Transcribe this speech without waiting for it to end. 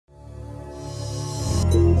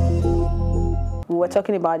we were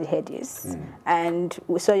talking about the Headies, and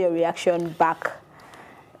we saw your reaction back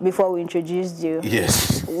before we introduced you.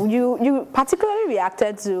 Yes. You particularly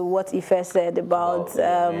reacted to what Ife said about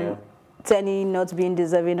Teni not being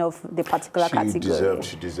deserving of the particular category.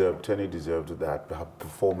 Teni deserved that her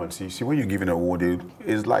performance. You see, when you're giving an award,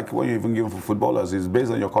 it's like when you're even giving for footballers, it's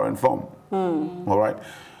based on your current form. All right?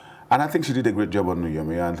 And I think she did a great job on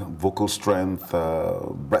Nuyomi, and vocal strength,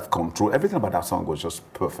 breath control, everything about that song was just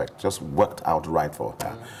perfect, just worked out right for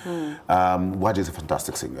her. Waji is a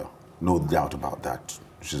fantastic singer, no doubt about that.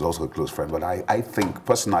 She's also a close friend, but I think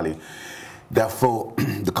personally, therefore,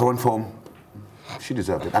 the current form, she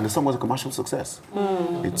deserved it. And the song was a commercial success.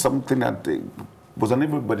 It's something that was on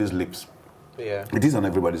everybody's lips. Yeah. It is on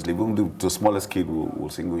everybody's lips. Even the smallest kid will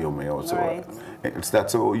sing Nuyomi also. Right. It's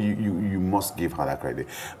that, so you must give her that credit.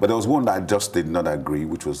 But there was one that I just did not agree,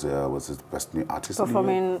 which was the best new artist.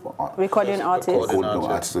 Performing, recording artist. Recording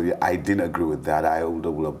artist. So yeah, I didn't agree with that. I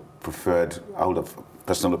would have preferred,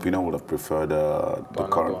 personal opinion, would have preferred the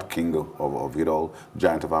current king of it all,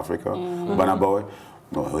 Giant of Africa, Burna Boy.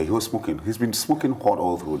 No, he was smoking. He's been smoking hot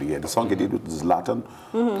all through the year. The song he did with Zlatan.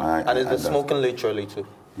 And is the smoking literally too?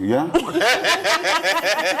 Yeah? I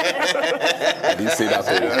didn't say that.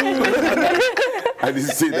 I didn't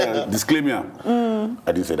say that. Disclaimer.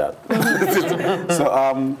 I didn't say that. So,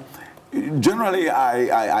 generally,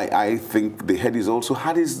 I think the Headies also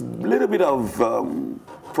had this little bit of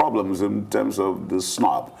problems in terms of the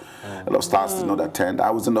snub. A lot of stars did not attend.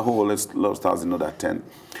 I was in the hall, a lot of stars did not attend.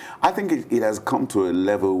 I think it has come to a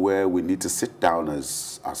level where we need to sit down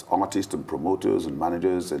as artists and promoters and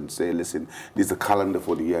managers and say, listen, this is the calendar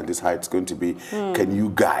for the year and this is how it's going to be. Can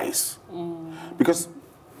you guys? Because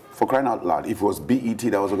for crying out loud, if it was BET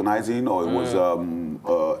that was organizing or it was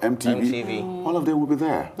MTV, all of them will be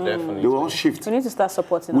there. Definitely. They will all shift. We need to start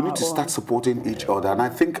supporting We need to start supporting each other. And I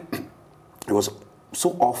think it was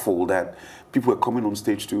so awful that people were coming on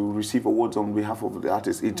stage to receive awards on behalf of the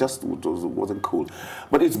artists. It just wasn't cool.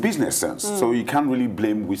 But it's business sense, so you can't really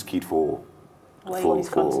blame Wizkid for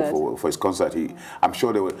his concert. I'm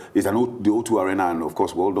sure there's the O2 Arena, and of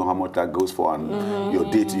course we all know how much that goes for, and your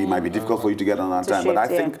date, it might be difficult for you to get on time. But I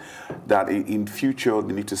think that in future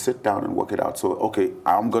they need to sit down and work it out. So, okay,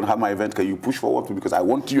 I'm going to have my event. Can you push forward because I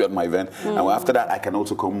want you at my event, and after that I can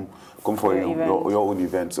also come for your own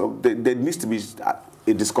event. So there needs to be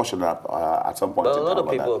a discussion at some point. But a lot of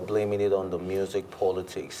people are blaming it on the music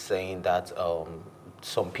politics, saying that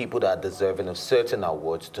some people that are deserving of certain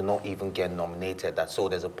awards do not even get nominated. So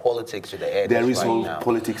there's a politics to the Headies. There is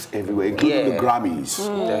politics everywhere, including the Grammys.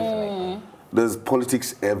 Definitely. There's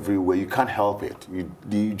politics everywhere. You can't help it.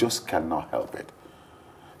 You just cannot help it.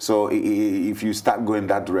 So if you start going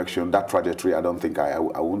that direction, that trajectory, I don't think I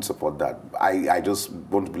won't support that. I just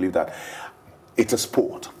want to believe that it's a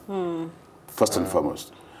sport, first and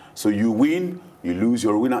foremost. So you win, you lose,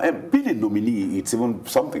 you're a winner. And being a nominee, it's even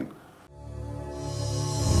something.